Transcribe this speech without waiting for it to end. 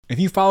If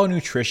you follow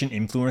nutrition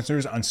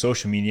influencers on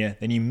social media,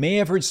 then you may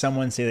have heard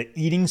someone say that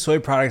eating soy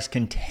products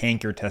can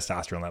tank your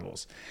testosterone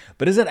levels.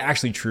 But is that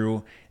actually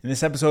true? In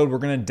this episode, we're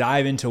going to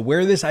dive into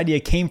where this idea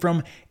came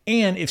from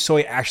and if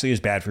soy actually is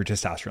bad for your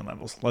testosterone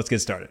levels. Let's get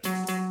started.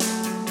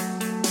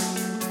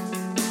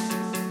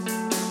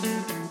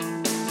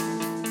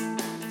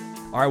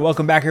 All right,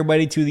 welcome back,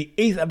 everybody, to the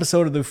 8th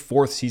episode of the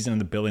 4th season of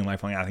the Building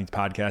Lifelong Athletes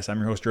podcast. I'm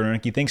your host, Jordan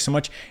Reinke. Thanks so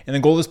much. And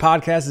the goal of this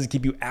podcast is to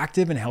keep you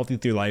active and healthy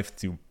through life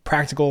through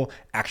practical,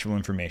 actionable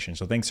information.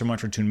 So thanks so much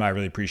for tuning by. I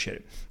really appreciate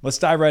it. Let's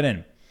dive right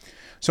in.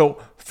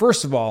 So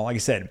first of all, like I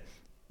said,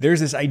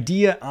 there's this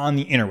idea on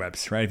the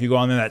interwebs, right? If you go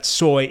on there, that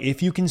soy,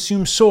 if you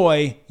consume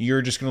soy,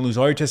 you're just going to lose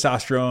all your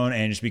testosterone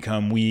and just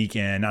become weak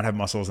and not have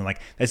muscles. And like,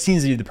 that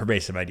seems to be the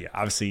pervasive idea.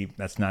 Obviously,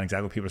 that's not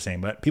exactly what people are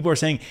saying, but people are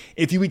saying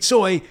if you eat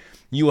soy,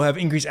 you will have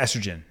increased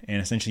estrogen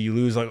and essentially you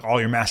lose like all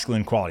your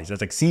masculine qualities.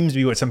 That's like, seems to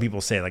be what some people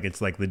say, like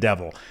it's like the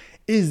devil.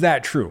 Is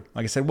that true?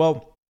 Like I said,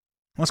 well,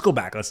 let's go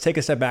back. Let's take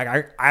a step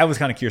back. I was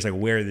kind of curious like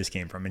where this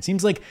came from. It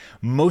seems like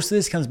most of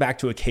this comes back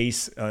to a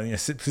case, a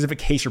specific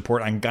case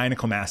report on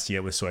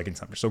gynecomastia with soy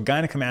consumption. So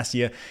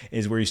gynecomastia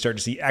is where you start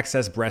to see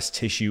excess breast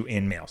tissue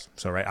in males.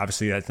 So right,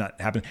 obviously that's not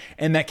happening.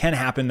 And that can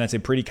happen. That's a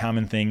pretty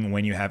common thing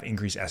when you have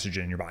increased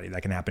estrogen in your body.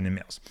 That can happen in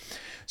males.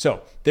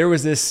 So there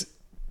was this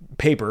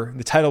paper.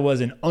 The title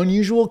was An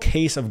Unusual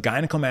Case of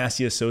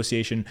Gynecomastia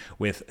Association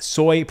with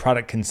Soy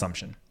Product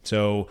Consumption.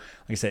 So,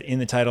 like I said, in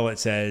the title, it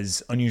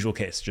says unusual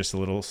case, just a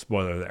little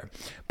spoiler there.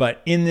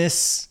 But in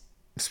this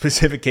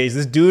specific case,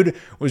 this dude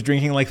was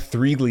drinking like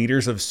 3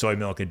 liters of soy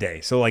milk a day.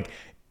 So like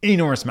an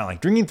enormous amount,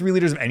 like drinking 3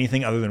 liters of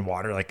anything other than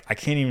water. Like I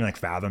can't even like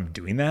fathom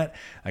doing that.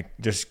 Like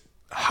just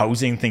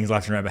housing things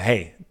left and right. But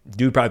hey,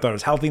 dude probably thought it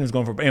was healthy and was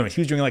going for it. But anyways,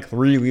 he was drinking like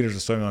 3 liters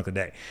of soy milk a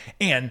day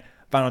and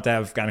found out to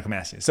have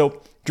gynecomastia.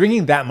 So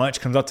drinking that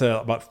much comes out to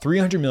about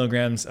 300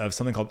 milligrams of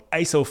something called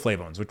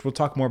isoflavones, which we'll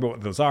talk more about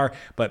what those are,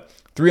 but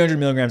 300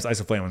 milligrams of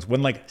isoflavones,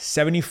 when like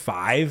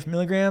 75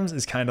 milligrams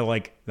is kind of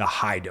like the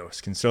high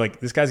dose. So like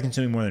this guy's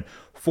consuming more than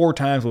 4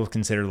 times what was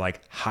considered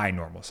like high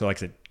normal. So like I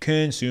said,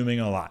 consuming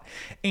a lot.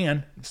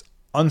 And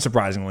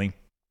unsurprisingly,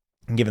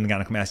 given the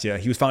gynecomastia,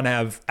 he was found to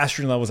have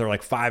estrogen levels that were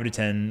like 5 to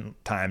 10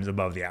 times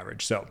above the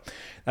average. So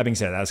that being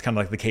said, that was kind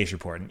of like the case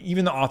report. And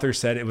even the author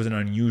said it was an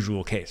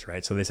unusual case,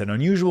 right? So they said,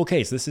 unusual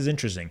case, this is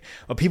interesting.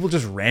 But people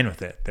just ran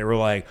with it. They were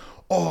like,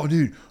 oh,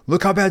 dude,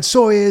 look how bad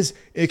soy is.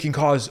 It can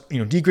cause,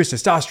 decreased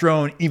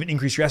testosterone, even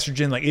increase your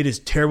estrogen. Like it is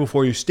terrible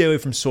for you. Stay away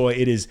from soy.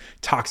 It is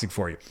toxic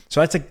for you.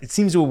 So that's like, it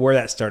seems to be where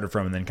that started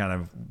from and then kind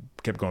of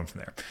kept going from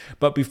there.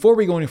 But before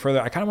we go any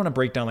further, I kind of want to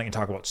break down and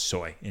talk about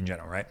soy in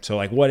general, right? So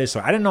like what is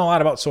soy? I didn't know a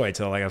lot about soy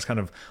until like I was kind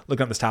of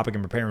looking up this topic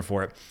and preparing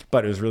for it,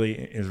 but it was really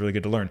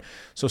good to learn.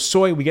 So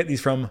soy, we get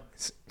these from,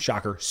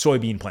 shocker,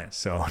 soybean plants.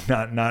 So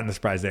not a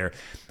surprise there.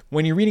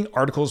 When you're reading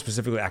articles,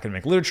 specifically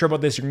academic literature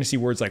about this, you're going to see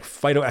words like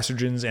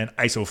phytoestrogens and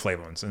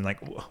isoflavones. And like,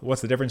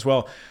 what's the difference?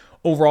 Well,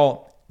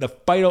 overall, the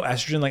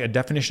phytoestrogen, like a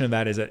definition of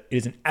that is that it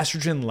is an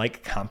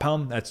estrogen-like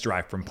compound that's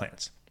derived from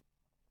plants.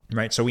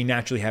 Right. So we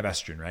naturally have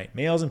estrogen, right?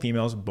 Males and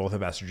females both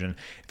have estrogen.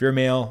 If you're a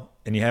male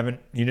and you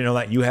didn't know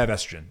that, you have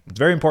estrogen. It's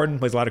very important,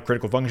 plays a lot of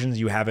critical functions.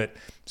 You have it.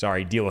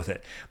 Sorry, deal with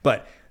it.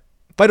 But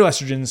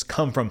phytoestrogens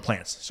come from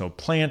plants. So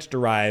plant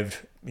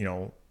derived,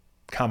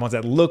 compounds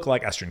that look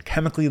like estrogen.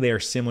 Chemically, they are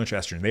similar to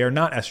estrogen. They are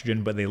not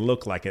estrogen, but they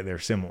look like it. They're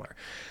similar.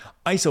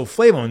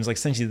 Isoflavones, like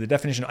essentially the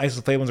definition of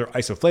isoflavones or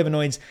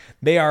isoflavonoids,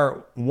 they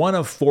are one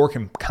of 4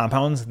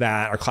 compounds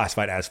that are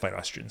classified as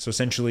phytoestrogens. So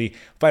essentially,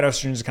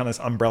 phytoestrogens is kind of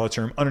this umbrella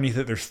term. Underneath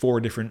it, there's 4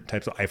 different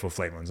types of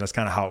isoflavones. That's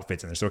kind of how it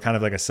fits in there. So kind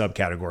of like a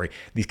subcategory,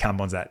 these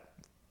compounds that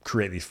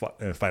create these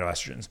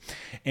phytoestrogens.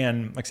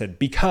 And like I said,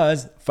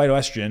 because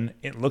phytoestrogen,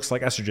 it looks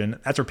like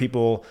estrogen, that's where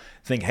people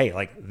think, hey,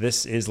 like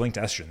this is linked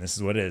to estrogen. This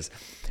is what it is.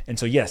 And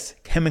so yes,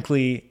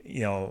 chemically,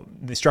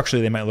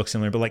 structurally they might look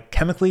similar, but like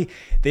chemically,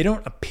 they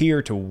don't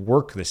appear to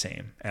work the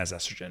same as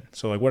estrogen.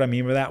 So like what I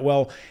mean by that,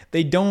 well,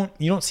 you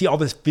don't see all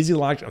this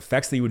physiological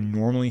effects that you would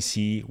normally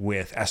see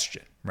with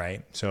estrogen,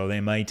 right? So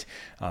they might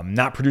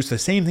not produce the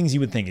same things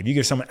you would think. If you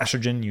give someone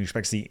estrogen, you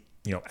expect to see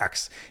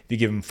X. If you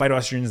give them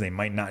phytoestrogens, they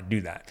might not do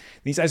that.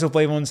 These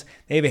isoflavones,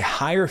 they have a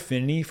higher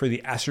affinity for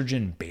the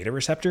estrogen beta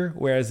receptor,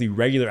 whereas the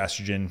regular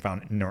estrogen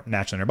found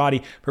naturally in our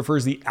body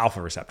prefers the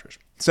alpha receptors.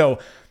 So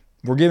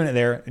we're giving it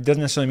there. It doesn't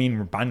necessarily mean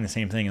we're binding the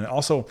same thing. And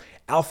also,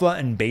 alpha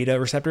and beta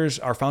receptors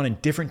are found in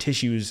different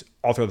tissues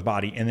all throughout the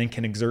body and then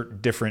can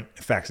exert different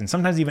effects and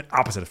sometimes even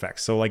opposite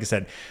effects. So like I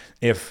said,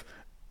 if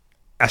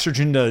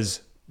estrogen does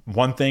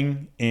one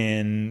thing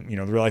in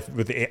the real life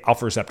with the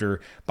alpha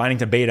receptor, binding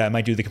to beta, it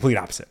might do the complete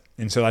opposite.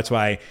 And so that's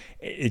why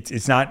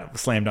it's not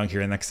slam dunk here.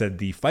 And like I said,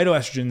 the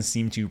phytoestrogens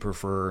seem to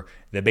prefer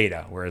the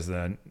beta, whereas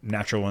the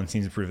natural one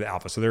seems to prefer the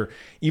alpha. So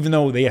even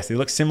though they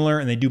look similar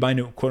and they do bind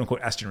to quote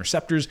unquote estrogen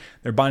receptors,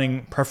 they're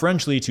binding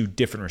preferentially to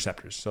different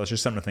receptors. So it's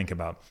just something to think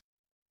about.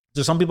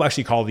 So some people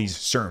actually call these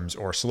SERMs,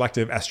 or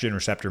selective estrogen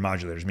receptor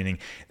modulators, meaning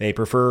they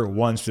prefer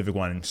one specific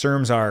one. And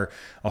SERMs are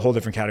a whole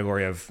different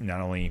category of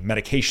not only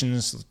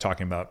medications,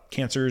 talking about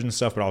cancers and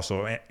stuff, but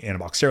also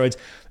anabolic steroids.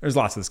 There's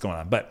lots of this going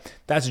on. But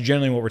that's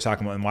generally what we're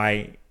talking about and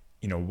why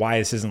why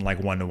this isn't like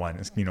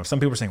one-to-one. Some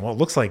people are saying, well, it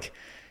looks like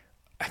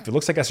if it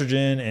looks like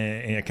estrogen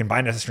and a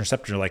combined estrogen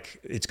receptor, like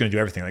it's going to do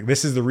everything. Like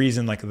this is the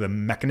reason, like the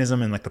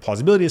mechanism and like the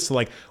plausibility is to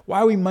like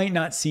why we might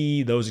not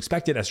see those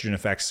expected estrogen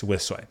effects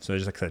with soy. So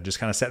just like I said, just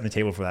kind of setting the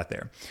table for that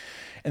there.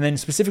 And then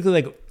specifically,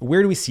 like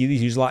where do we see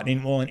these used a lot?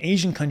 Well, in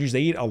Asian countries,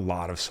 they eat a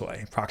lot of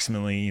soy,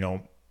 approximately,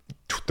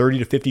 30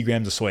 to 50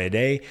 grams of soy a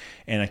day.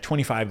 And like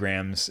 25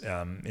 grams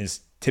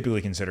is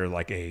typically considered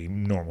like a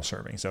normal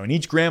serving. So in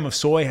each gram of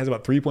soy has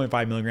about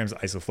 3.5 milligrams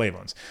of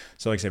isoflavones.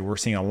 So like I said, we're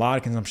seeing a lot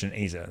of consumption in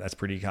Asia. That's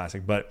pretty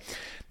classic. But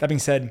that being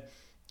said,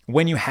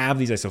 when you have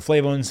these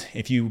isoflavones,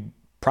 if you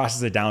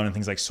process it down in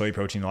things like soy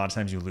protein, a lot of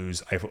times you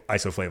lose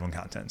isoflavone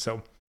content.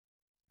 So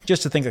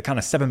just to think of kind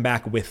of stepping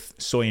back with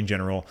soy in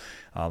general,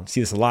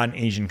 see this a lot in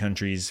Asian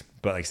countries,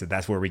 but like I said,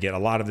 that's where we get a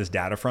lot of this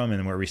data from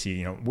and where we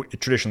see,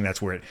 traditionally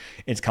that's where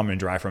it's coming and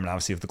derived from. And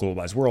obviously with the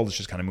globalized world, it's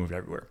just kind of moved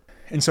everywhere.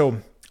 And so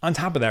on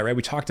top of that, right,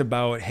 we talked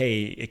about,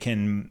 hey, it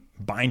can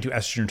bind to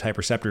estrogen type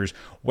receptors.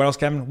 What else,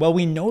 Kevin? Well,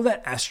 we know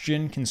that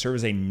estrogen can serve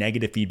as a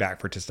negative feedback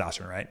for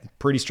testosterone, right?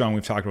 Pretty strong.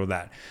 We've talked about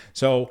that.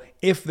 So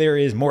if there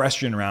is more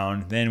estrogen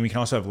around, then we can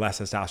also have less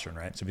testosterone,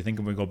 right? So if you think,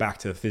 if we go back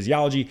to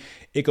physiology,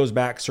 it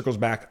circles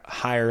back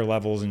higher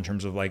levels in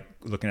terms of like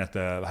looking at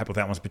the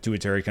hypothalamus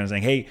pituitary, kind of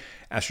saying, hey,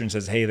 estrogen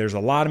says, hey, there's a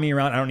lot of me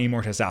around. I don't need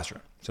more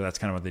testosterone. So that's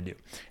kind of what they do.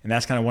 And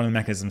that's kind of one of the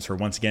mechanisms for,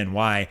 once again,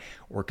 why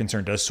we're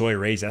concerned, does soy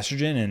raise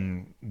estrogen,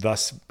 and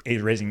thus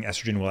raising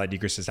estrogen, will that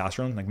decrease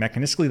testosterone? Like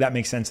mechanistically, that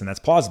makes sense and that's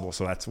plausible.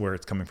 So that's where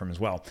it's coming from as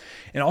well.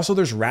 And also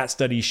there's rat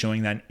studies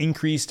showing that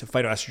increased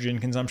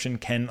phytoestrogen consumption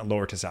can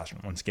lower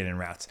testosterone. Once again, in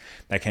rats,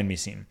 that can be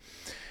seen.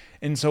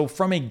 And so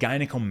from a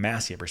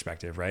gynecomastia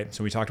perspective, right?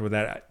 So we talked about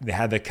that. They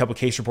had a couple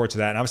case reports of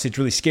that. And obviously it's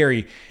really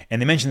scary.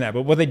 And they mentioned that.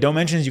 But what they don't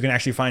mention is you can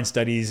actually find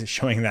studies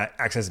showing that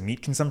excess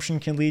meat consumption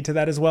can lead to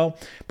that as well.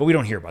 But we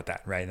don't hear about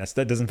that, right?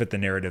 That doesn't fit the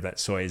narrative that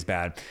soy is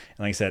bad. And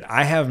like I said,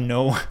 I have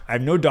no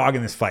dog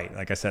in this fight.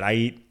 Like I said,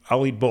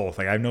 I'll eat both.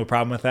 Like I have no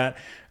problem with that.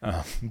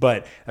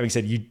 But having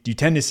said, you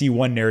tend to see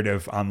one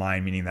narrative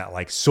online, meaning that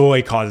like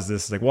soy causes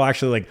this. It's like, well,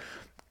 actually, like,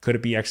 could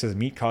it be excess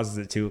meat causes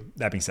it too?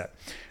 That being said,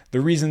 the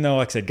reason though,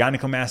 like I said,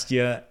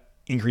 gynecomastia,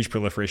 increased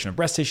proliferation of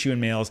breast tissue in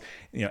males,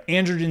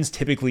 androgens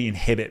typically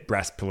inhibit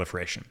breast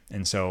proliferation.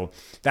 And so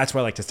that's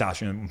why like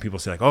testosterone, when people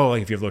say like, oh,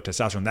 like if you have low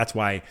testosterone, that's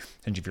why,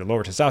 and if you're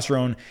lower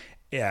testosterone,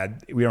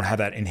 we don't have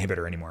that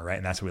inhibitor anymore, right?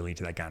 And that's what will lead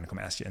to that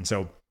gynecomastia. And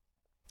so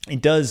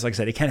it does, like I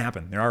said, it can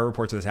happen. There are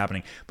reports of this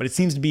happening, but it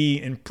seems to be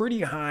in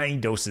pretty high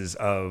doses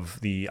of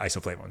the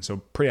isoflavone. So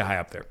pretty high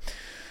up there.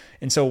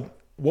 And so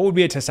what would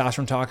be a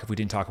testosterone talk if we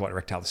didn't talk about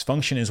erectile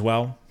dysfunction as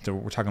well? So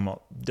we're talking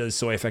about, does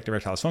soy affect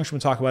erectile dysfunction? We'll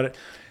talk about it.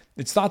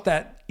 It's thought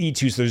that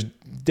E2, so there's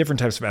different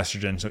types of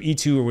estrogen. So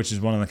E2, which is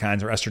one of the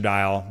kinds, or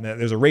estradiol,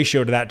 there's a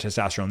ratio to that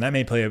testosterone. That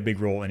may play a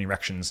big role in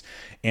erections.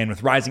 And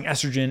with rising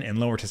estrogen and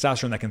lower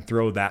testosterone, that can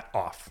throw that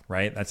off,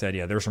 right? That's the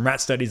idea. There were some rat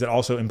studies that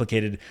also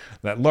implicated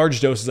that large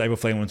doses of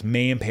isoflavones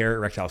may impair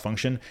erectile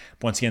function.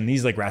 But once again,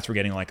 these like rats were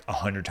getting like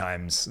 100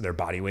 times their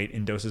body weight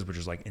in doses, which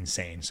is like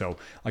insane. So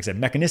like I said,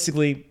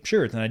 mechanistically,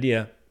 sure, it's an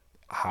idea.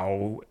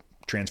 How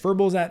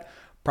transferable is that?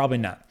 Probably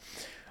not.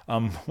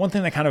 One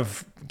thing that kind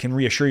of can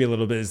reassure you a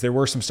little bit is there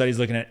were some studies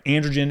looking at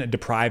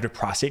androgen-deprived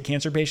prostate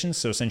cancer patients.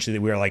 So essentially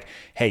we are like,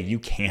 hey, you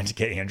can't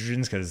get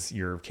androgens because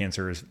your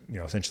cancer is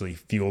essentially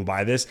fueled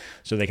by this.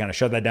 So they kind of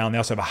shut that down. They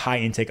also have a high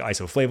intake of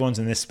isoflavones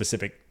in this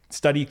specific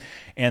study,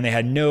 and they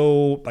had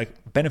no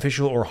like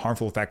beneficial or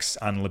harmful effects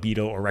on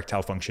libido or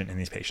erectile function in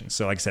these patients.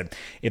 So like I said,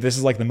 if this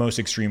is like the most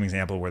extreme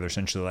example where they're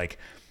essentially like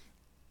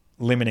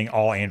limiting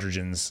all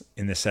androgens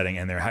in this setting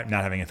and they're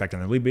not having an effect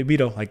on their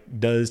libido, like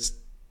does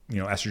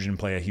estrogen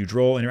play a huge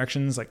role in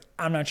erections? Like,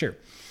 I'm not sure.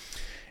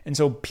 And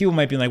so people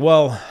might be like,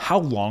 well, how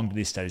long do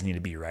these studies need to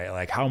be, right?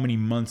 Like how many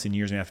months and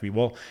years do they have to be?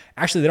 Well,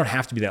 actually they don't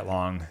have to be that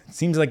long. It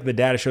seems like the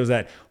data shows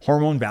that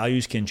hormone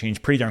values can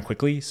change pretty darn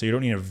quickly. So you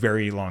don't need a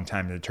very long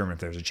time to determine if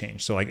there's a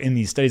change. So like in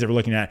these studies that we're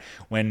looking at,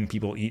 when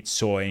people eat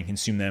soy and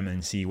consume them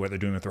and see what they're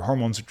doing with their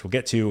hormones, which we'll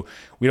get to,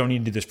 we don't need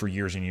to do this for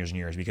years and years and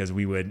years, because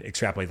we would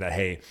extrapolate that,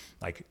 hey,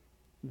 like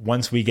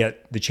once we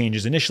get the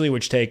changes initially,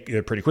 which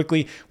take pretty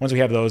quickly, once we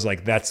have those,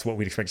 like that's what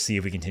we'd expect to see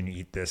if we continue to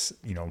eat this,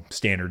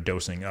 standard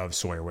dosing of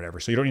soy or whatever.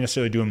 So you don't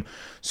necessarily do them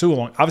so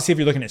long. Obviously, if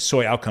you're looking at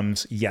soy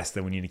outcomes, yes,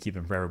 then we need to keep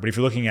them forever. But if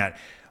you're looking at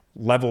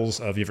levels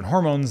of different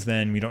hormones,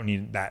 then we don't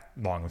need that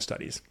long of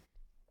studies.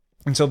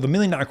 And so the $1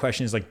 million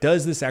question is like,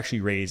 does this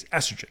actually raise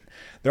estrogen?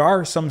 There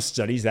are some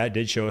studies that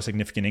did show a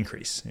significant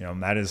increase.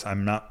 That is,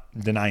 I'm not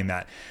denying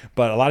that.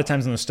 But a lot of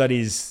times in those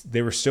studies,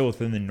 they were still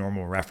within the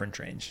normal reference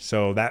range.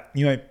 So that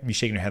you might be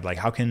shaking your head like,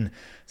 how can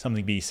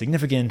something be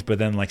significant, but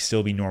then like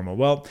still be normal?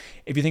 Well,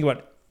 if you think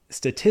about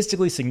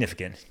statistically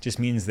significant, just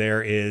means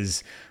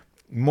there's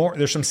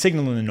some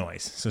signal in the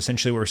noise. So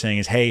essentially what we're saying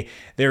is, hey,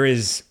 there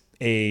is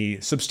a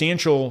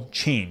substantial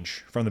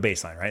change from the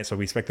baseline, right? So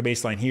we expect the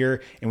baseline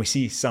here and we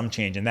see some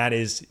change. And that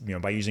is,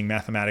 by using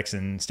mathematics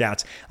and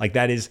stats, like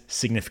that is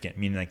significant.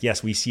 Meaning like,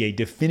 yes, we see a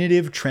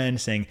definitive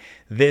trend saying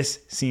this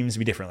seems to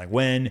be different. Like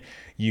when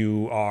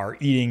you are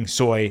eating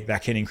soy,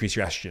 that can increase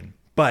your estrogen.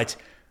 But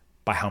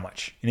by how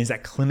much? And is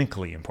that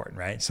clinically important,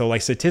 right? So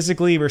like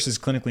statistically versus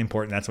clinically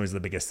important, that's always the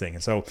biggest thing.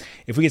 And so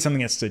if we get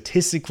something that's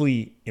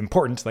statistically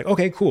important, like,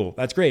 okay, cool,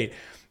 that's great.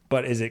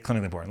 But is it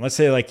clinically important? Let's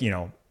say like,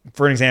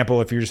 for an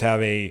example, if you just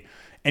have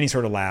any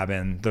sort of lab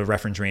and the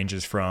reference range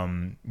is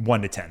from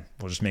 1 to 10,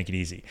 we'll just make it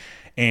easy.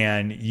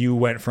 And you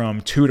went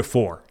from 2 to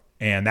 4,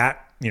 and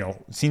that,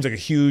 seems like a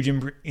huge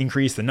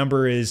increase. The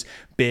number is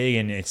big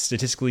and it's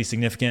statistically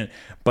significant,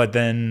 but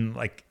then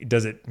like,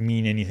 does it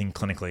mean anything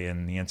clinically?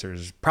 And the answer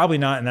is probably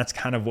not. And that's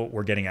kind of what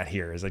we're getting at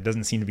here, is like,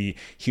 doesn't seem to be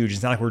huge.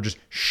 It's not like we're just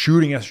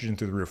shooting estrogen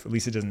through the roof. At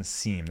least it doesn't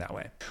seem that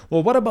way.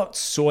 Well, what about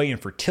soy and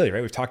fertility,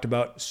 right? We've talked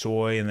about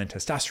soy and then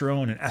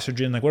testosterone and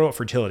estrogen. Like, what about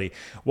fertility?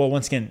 Well,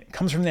 once again, it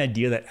comes from the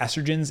idea that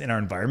estrogens in our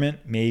environment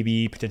may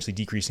be potentially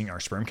decreasing our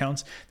sperm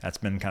counts. That's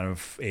been kind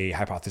of a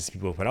hypothesis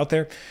people have put out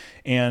there.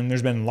 And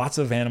there's been lots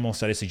of animal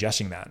studies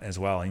suggesting that as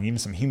well. And even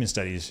some human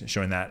studies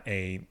showing that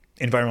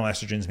environmental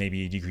estrogens may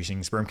be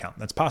decreasing sperm count.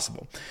 That's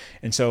possible.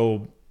 And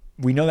so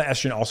we know that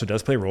estrogen also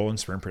does play a role in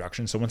sperm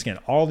production. So once again,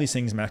 all these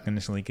things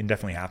mechanistically can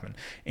definitely happen.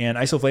 And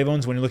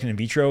isoflavones, when you're looking in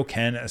vitro,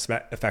 can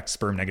affect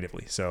sperm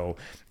negatively. So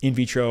in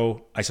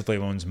vitro,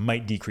 isoflavones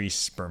might decrease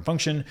sperm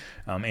function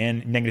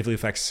and negatively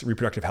affects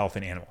reproductive health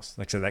in animals.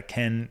 Like I said, that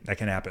can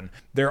happen.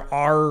 There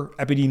are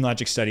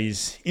epidemiologic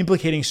studies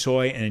implicating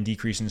soy and a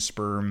decrease in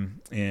sperm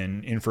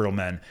in infertile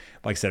men.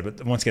 Like I said,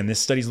 but once again, this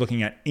study is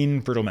looking at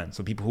infertile men.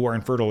 So people who are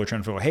infertile are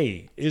trying to figure out,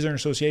 hey, is there an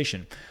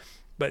association?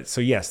 But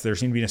so yes, there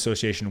seems to be an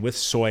association with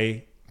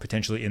soy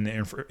potentially in the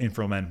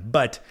infertile men,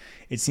 but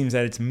it seems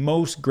that it's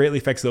most greatly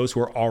affects those who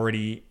are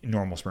already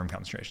normal sperm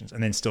concentrations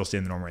and then still stay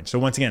in the normal range. So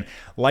once again,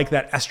 like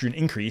that estrogen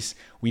increase,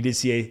 we did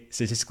see a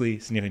statistically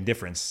significant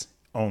difference,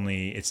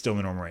 only it's still in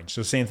the normal range.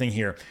 So same thing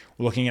here,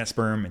 we're looking at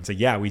sperm and say,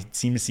 yeah, we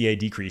seem to see a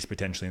decrease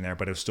potentially in there,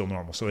 but it was still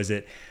normal. So is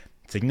it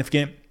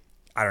significant?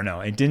 I don't know.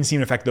 It didn't seem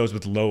to affect those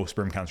with low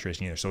sperm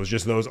concentration either. So it was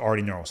just those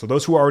already normal. So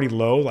those who are already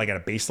low, like at a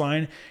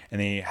baseline,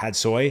 and they had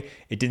soy,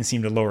 it didn't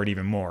seem to lower it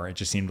even more. It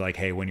just seemed like,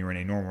 hey, when you were in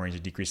a normal range,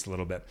 it decreased a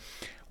little bit.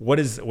 What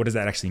does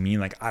that actually mean?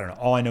 Like, I don't know.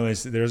 All I know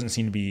is there doesn't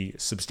seem to be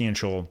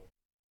substantial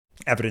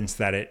evidence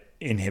that it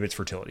inhibits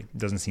fertility. It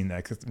doesn't seem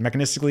that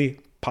mechanistically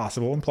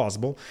possible and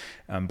plausible,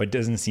 but it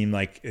doesn't seem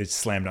like it's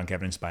slam dunk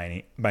evidence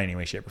by any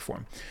way, shape, or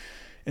form.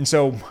 And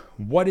so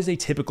what is a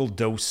typical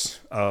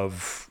dose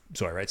of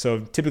soy, right?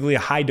 So typically a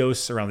high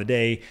dose around the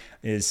day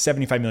is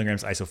 75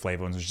 milligrams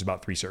isoflavones, which is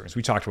about 3 servings.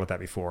 We talked about that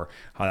before,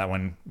 how that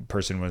one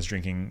person was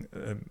drinking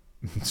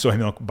soy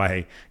milk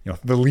by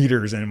the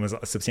liters and was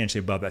substantially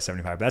above that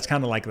 75. But that's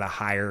kind of like the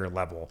higher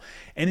level.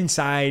 And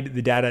inside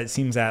the data, it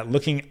seems that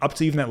looking up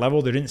to even that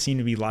level, there didn't seem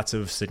to be lots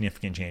of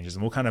significant changes.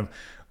 And we'll kind of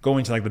go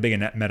into like the big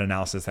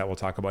meta-analysis that we'll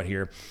talk about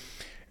here.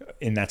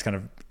 And that's kind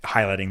of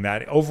highlighting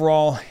that.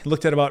 Overall, it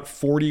looked at about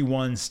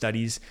 41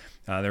 studies.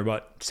 There were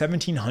about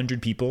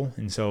 1,700 people.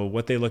 And so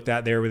what they looked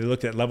at there, they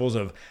looked at levels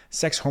of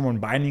sex hormone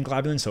binding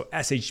globulin, so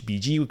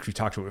SHBG, which we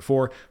talked about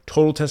before,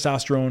 total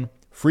testosterone,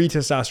 free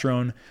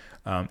testosterone,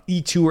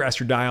 E2 or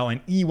estradiol,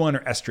 and E1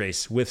 or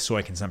estrase with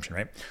soy consumption,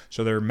 right?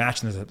 So they're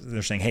matching this.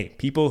 They're saying, hey,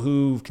 people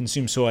who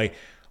consume soy,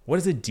 what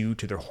does it do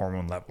to their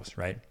hormone levels,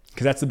 right?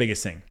 Because that's the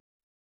biggest thing.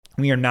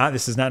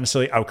 This is not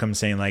necessarily outcome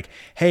saying like,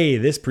 hey,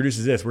 this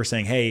produces this. We're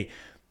saying, hey,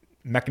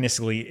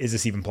 mechanistically, is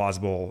this even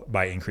plausible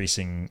by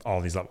increasing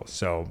all these levels?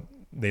 So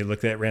they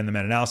looked at random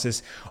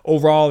meta-analysis.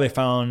 Overall, they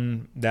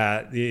found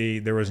that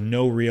there was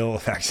no real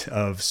effect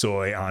of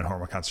soy on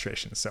hormone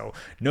concentration. So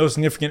no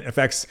significant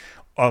effects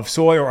of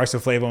soy or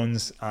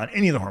isoflavones on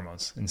any of the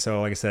hormones. And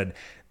so, like I said,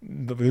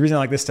 the reason I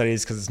like this study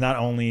is because it's not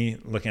only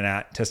looking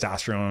at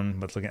testosterone,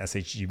 but it's looking at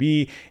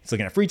SHGB, it's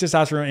looking at free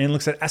testosterone, and it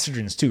looks at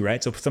estrogens too,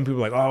 right? So some people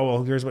are like, oh, well,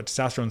 who cares about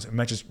testosterone? It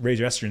might just raise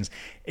your estrogens.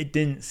 It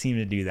didn't seem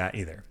to do that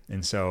either.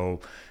 And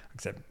so, like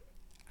I said,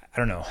 I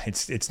don't know.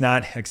 It's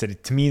not, like I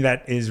said, to me,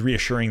 that is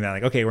reassuring that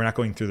like, okay, we're not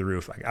going through the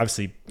roof. Like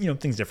obviously,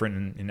 things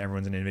different and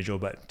everyone's an individual,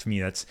 but to me,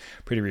 that's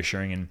pretty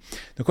reassuring. And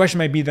the question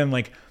might be then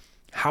like,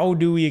 how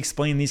do we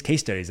explain these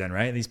case studies then,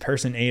 right? These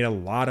person ate a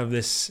lot of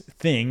this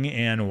thing,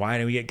 and why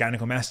do we get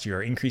gynecomastia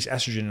or increased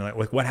estrogen?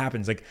 Like what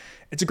happens? Like,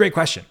 it's a great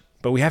question,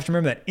 but we have to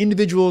remember that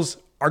individuals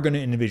are going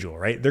to individual,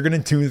 right? They're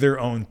going to do their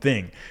own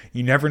thing.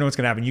 You never know what's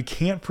going to happen. You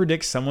can't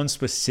predict someone's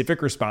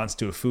specific response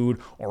to a food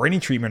or any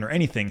treatment or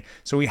anything.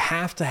 So we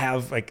have to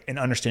have like an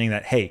understanding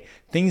that, hey,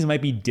 things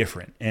might be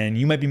different and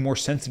you might be more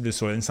sensitive to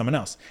soy than someone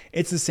else.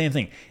 It's the same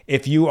thing.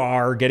 If you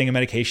are getting a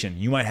medication,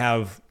 you might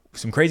have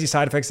some crazy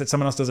side effects that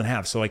someone else doesn't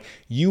have. So like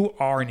you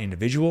are an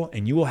individual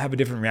and you will have a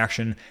different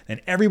reaction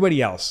than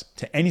everybody else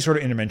to any sort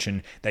of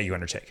intervention that you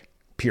undertake.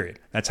 Period.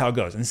 That's how it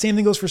goes. And the same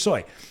thing goes for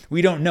soy.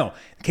 We don't know.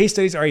 Case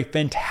studies are a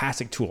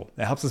fantastic tool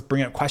that helps us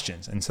bring up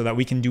questions and so that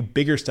we can do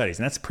bigger studies.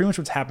 And that's pretty much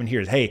what's happened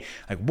here is, hey,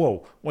 like,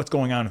 whoa, what's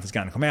going on with this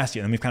gynecomastia?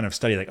 And then we've kind of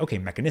studied like, okay,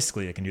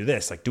 mechanistically it can do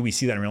this. Like, do we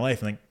see that in real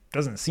life? And like,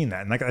 doesn't seem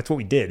that. And like, that's what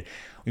we did.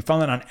 We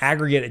found that on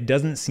aggregate, it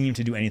doesn't seem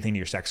to do anything to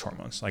your sex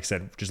hormones. Like I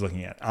said, just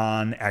looking at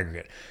on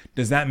aggregate.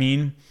 Does that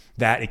mean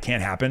that it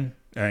can't happen?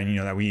 And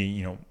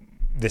that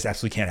this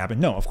absolutely can't happen?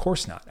 No, of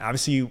course not.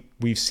 Obviously,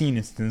 we've seen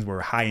instances where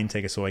high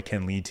intake of soy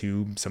can lead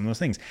to some of those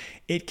things.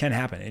 It can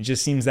happen. It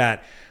just seems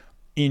that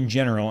in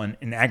general and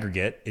in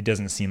aggregate, it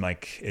doesn't seem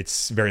like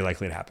it's very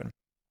likely to happen.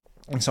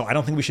 And so I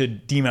don't think we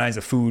should demonize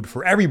a food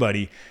for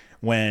everybody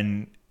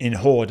when in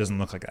whole it doesn't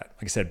look like that.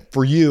 Like I said,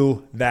 for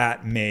you,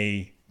 that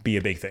may be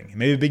a big thing. It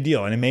may be a big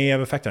deal and it may have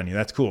effect on you.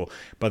 That's cool.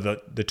 But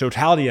the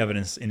totality of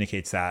evidence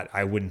indicates that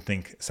I wouldn't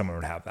think someone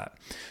would have that.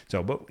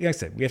 So, but like I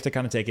said, we have to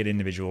kind of take an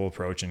individual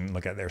approach and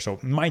look at there. So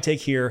my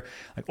take here,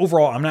 like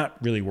overall, I'm not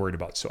really worried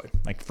about soy.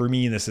 Like for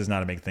me, this is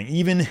not a big thing.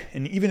 Even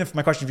if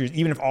my question for you is,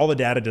 even if all the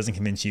data doesn't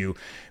convince you,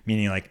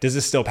 meaning like, does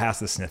this still pass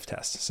the sniff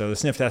test? So the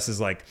sniff test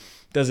is like,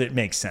 does it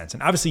make sense?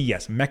 And obviously,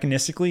 yes,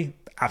 mechanistically,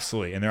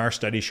 absolutely. And there are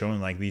studies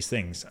showing like these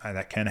things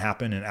that can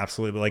happen and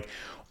absolutely, but like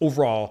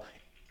overall,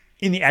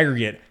 in the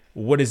aggregate,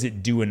 what does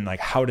it do and like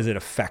how does it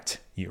affect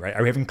you, right?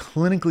 Are we having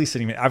clinically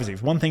sitting? Obviously,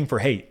 it's one thing for,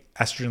 hey,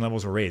 estrogen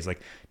levels were raised.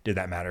 Like, did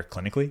that matter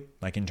clinically?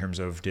 Like in terms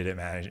of, did it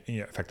matter,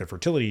 affect their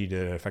fertility?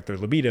 Did it affect their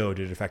libido?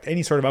 Did it affect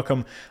any sort of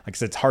outcome? Like I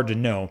said, it's hard to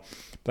know.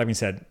 But that being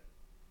said,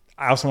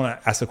 I also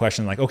want to ask the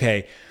question like,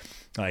 okay,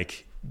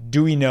 like,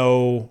 do you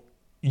know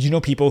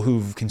people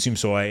who've consumed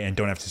soy and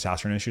don't have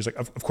testosterone issues? Like,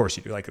 of course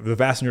you do. Like the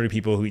vast majority of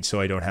people who eat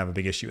soy don't have a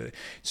big issue with it.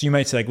 So you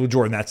might say like, well,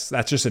 Jordan,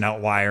 that's just an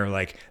outlier.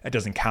 Like that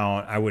doesn't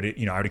count. I would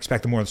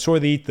expect the more soy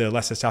they eat, the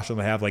less testosterone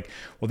they have. Like,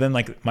 well then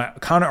like my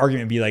counter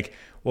argument would be like,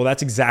 well,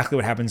 that's exactly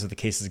what happens with the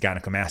cases of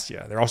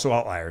gynecomastia. They're also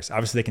outliers.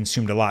 Obviously they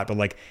consumed a lot, but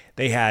like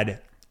they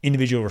had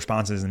individual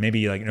responses. And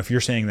maybe like, if you're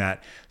saying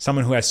that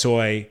someone who has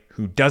soy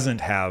who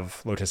doesn't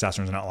have low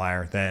testosterone is an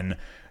outlier, then,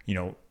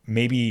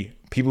 maybe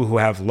people who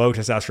have low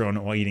testosterone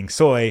while eating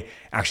soy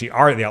actually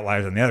are the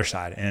outliers on the other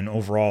side. And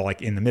overall,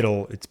 like in the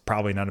middle, it's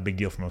probably not a big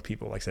deal for most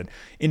people. Like I said,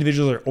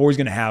 individuals are always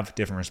going to have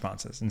different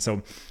responses. And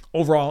so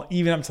overall,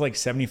 even up to like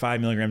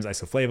 75 milligrams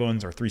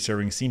isoflavones or 3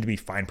 servings seem to be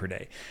fine per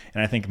day.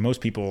 And I think most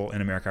people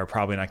in America are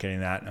probably not getting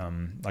that,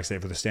 like I say,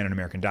 for the standard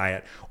American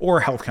diet or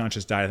health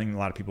conscious diet. I think a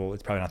lot of people,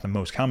 it's probably not the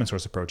most common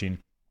source of protein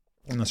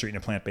unless you're eating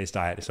a plant-based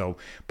diet. So,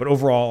 but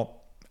overall,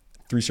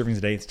 3 servings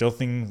a day, still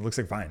looks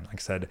like fine. Like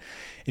I said,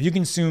 if you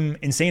consume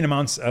insane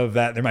amounts of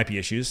that, there might be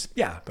issues.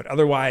 Yeah, but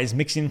otherwise,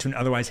 mixing into an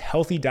otherwise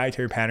healthy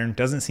dietary pattern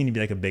doesn't seem to be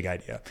like a big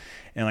idea.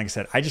 And like I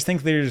said, I just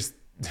think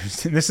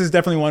this is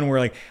definitely one where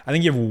like, I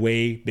think you have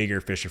way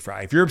bigger fish to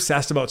fry. If you're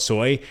obsessed about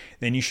soy,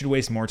 then you should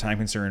waste more time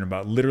concerned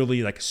about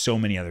literally like so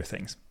many other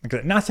things.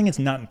 Like, not saying it's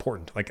not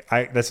important. Like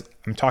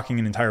I'm talking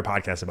an entire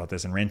podcast about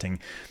this and ranting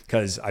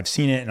because I've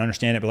seen it and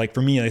understand it. But like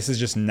for me, this is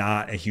just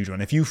not a huge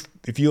one. If you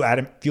feel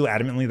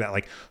adamantly that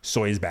like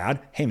soy is bad,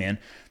 hey man,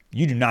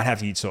 you do not have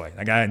to eat soy.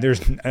 Like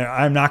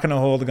I'm not going to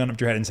hold the gun up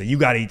to your head and say, you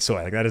got to eat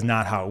soy. Like that is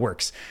not how it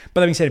works.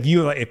 But that being said, if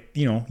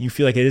you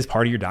feel like it is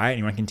part of your diet and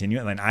you want to continue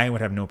it, then I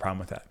would have no problem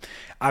with that.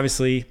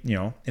 Obviously,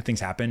 if things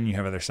happen, you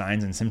have other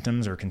signs and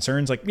symptoms or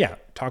concerns, like, yeah,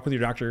 talk with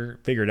your doctor,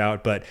 figure it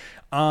out. But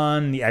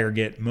on the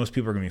aggregate, most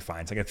people are going to be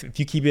fine. It's like if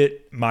you keep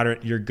it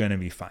moderate, you're going to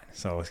be fine.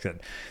 So it's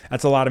good.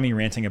 That's a lot of me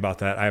ranting about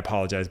that. I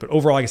apologize. But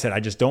overall, like I said, I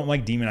just don't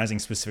like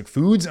demonizing specific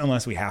foods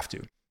unless we have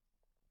to.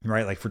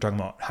 Right? Like if we're talking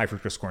about high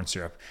fructose corn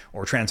syrup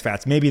or trans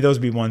fats, maybe those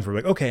would be ones where we're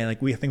like, okay, like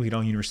we think we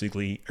don't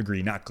universally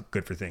agree, not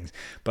good for things.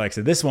 But like I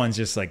said, this one's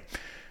just like,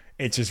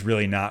 it's just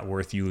really not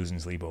worth you losing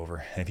sleep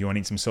over. And if you want to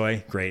eat some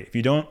soy, great. If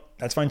you don't,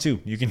 that's fine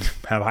too. You can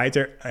have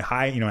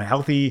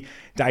healthy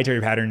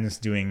dietary patterns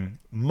doing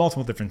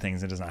multiple different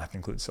things. It does not have to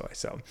include soy.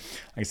 So like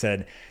I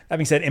said, that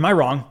being said, am I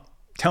wrong?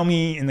 Tell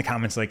me in the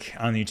comments, like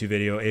on the YouTube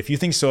video, if you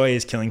think soy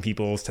is killing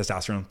people's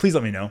testosterone, please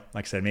let me know.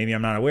 Like I said, maybe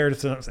I'm not aware of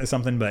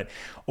something, but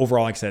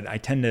overall, like I said, I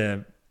tend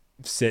to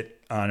sit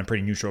on a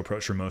pretty neutral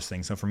approach for most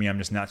things. So for me, I'm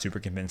just not super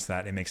convinced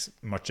that it makes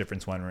much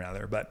difference one or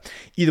another. But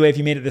either way, if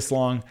you made it this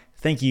long,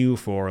 thank you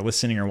for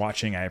listening or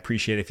watching. I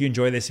appreciate it. If you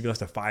enjoy this, if you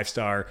left a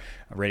 5-star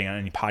rating on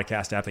any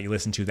podcast app that you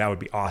listen to, that would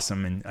be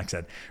awesome. And like I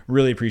said,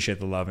 really appreciate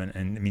the love and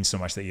it means so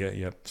much that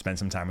you spend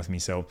some time with me.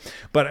 So,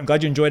 but I'm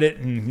glad you enjoyed it.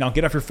 And now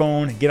get off your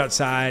phone, get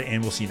outside,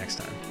 and we'll see you next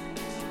time.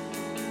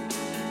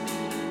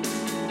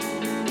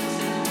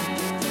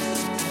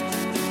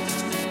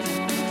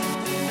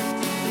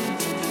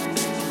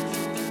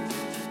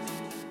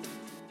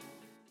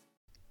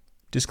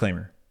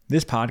 Disclaimer.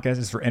 This podcast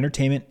is for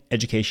entertainment,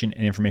 education,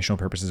 and informational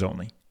purposes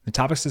only. The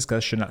topics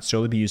discussed should not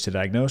solely be used to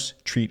diagnose,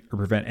 treat, or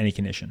prevent any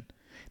condition.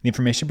 The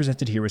information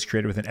presented here was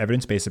created with an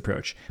evidence-based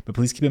approach, but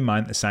please keep in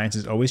mind that science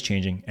is always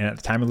changing, and at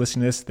the time of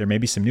listening to this, there may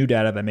be some new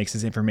data that makes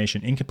this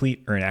information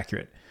incomplete or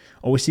inaccurate.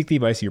 Always seek the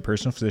advice of your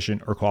personal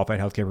physician or qualified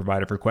healthcare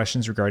provider for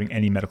questions regarding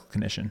any medical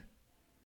condition.